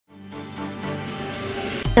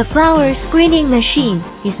The flour screening machine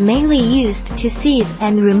is mainly used to sieve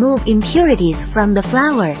and remove impurities from the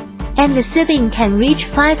flour, and the sieving can reach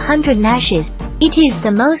 500 nashes. It is the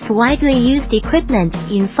most widely used equipment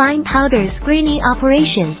in fine powder screening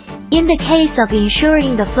operations. In the case of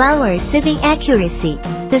ensuring the flour sieving accuracy,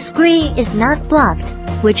 the screen is not blocked,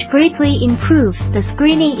 which greatly improves the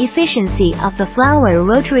screening efficiency of the flour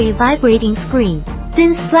rotary vibrating screen.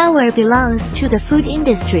 Since flour belongs to the food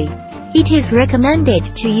industry, it is recommended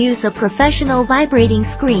to use a professional vibrating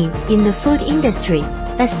screen in the food industry,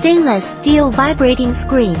 a stainless steel vibrating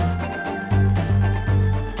screen.